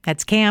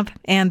That's Camp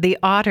and the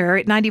Otter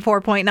at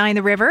 94.9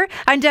 The River.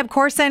 I'm Deb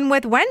Corson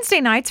with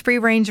Wednesday night's Free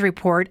Range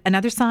Report.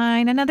 Another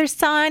sign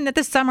that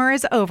the summer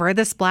is over.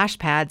 The splash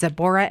pads at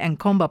Bora and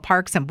Comba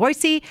Parks in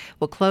Boise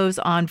will close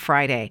on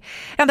Friday.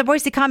 And the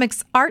Boise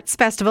Comics Arts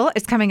Festival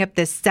is coming up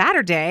this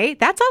Saturday.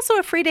 That's also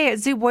a free day at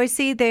Zoo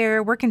Boise.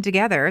 They're working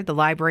together, the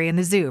library and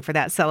the zoo, for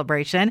that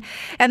celebration.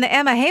 And the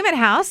Emma Heyman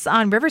House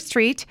on River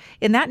Street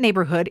in that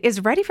neighborhood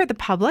is ready for the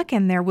public,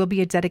 and there will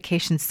be a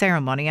dedication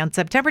ceremony on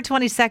September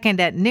 22nd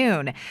at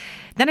noon.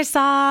 Then I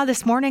saw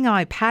this morning on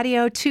my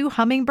patio 2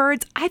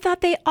 hummingbirds. I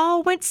thought they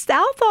all went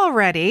south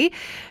already.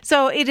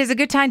 So it is a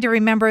good time to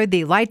remember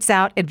the lights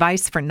out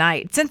advice for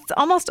night, since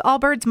almost all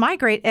birds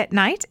migrate at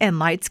night and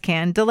lights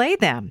can delay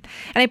them.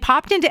 And I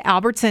popped into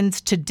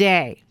Albertsons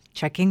today,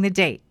 checking the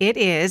date. It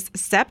is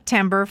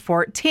September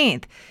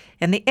 14th.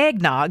 And the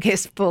eggnog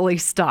is fully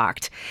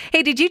stocked.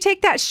 Hey, did you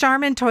take that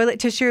Charmin toilet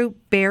tissue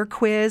bear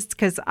quiz?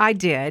 Because I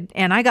did,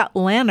 and I got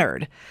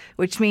Leonard,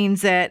 which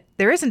means that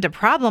there isn't a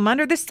problem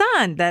under the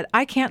sun that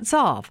I can't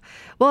solve.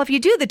 Well, if you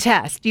do the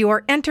test, you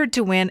are entered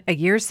to win a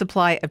year's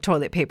supply of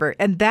toilet paper,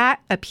 and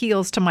that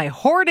appeals to my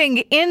hoarding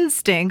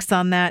instincts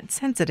on that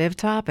sensitive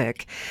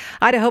topic.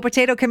 Idaho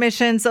Potato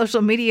Commission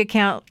social media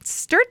account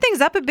stirred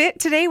things up a bit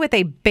today with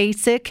a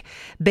basic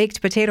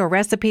baked potato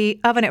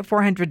recipe. Oven at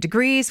 400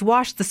 degrees,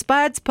 wash the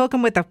spuds, poke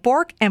them with a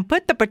fork, and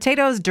put the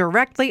potatoes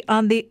directly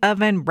on the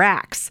oven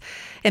racks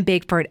and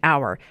bake for an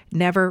hour.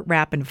 Never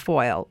wrap in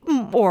foil.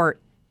 Or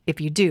if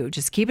you do,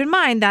 just keep in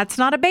mind that's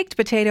not a baked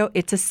potato,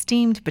 it's a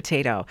steamed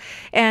potato.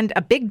 And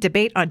a big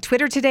debate on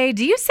Twitter today.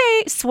 Do you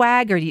say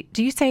swag or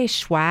do you say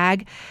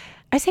swag?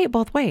 I say it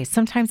both ways.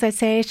 Sometimes I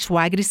say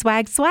swaggity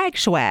swag, swag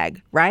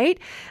swag, right?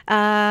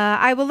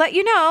 I will let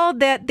you know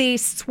that the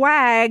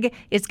swag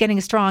is getting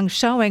a strong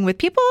showing, with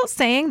people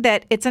saying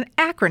that it's an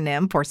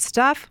acronym for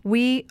stuff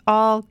we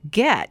all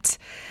get.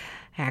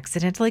 I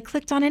accidentally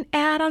clicked on an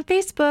ad on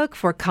Facebook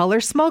for Color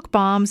Smoke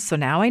Bombs, so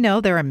now I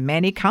know there are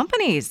many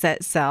companies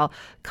that sell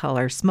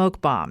Color Smoke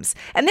Bombs.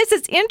 And this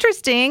is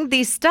interesting.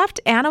 The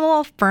stuffed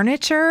animal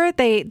furniture,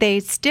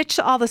 they stitch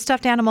all the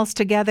stuffed animals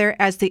together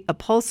as the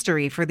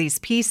upholstery for these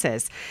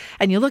pieces.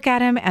 And you look at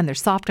them, and they're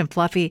soft and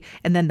fluffy,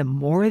 and then the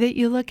more that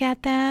you look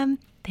at them,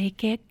 they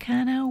get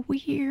kind of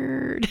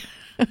weird.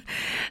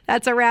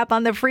 That's a wrap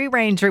on the Free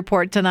Range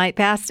Report tonight.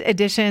 Past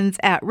editions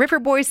at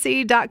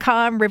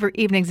riverboise.com,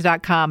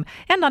 riverevenings.com,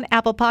 and on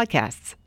Apple Podcasts.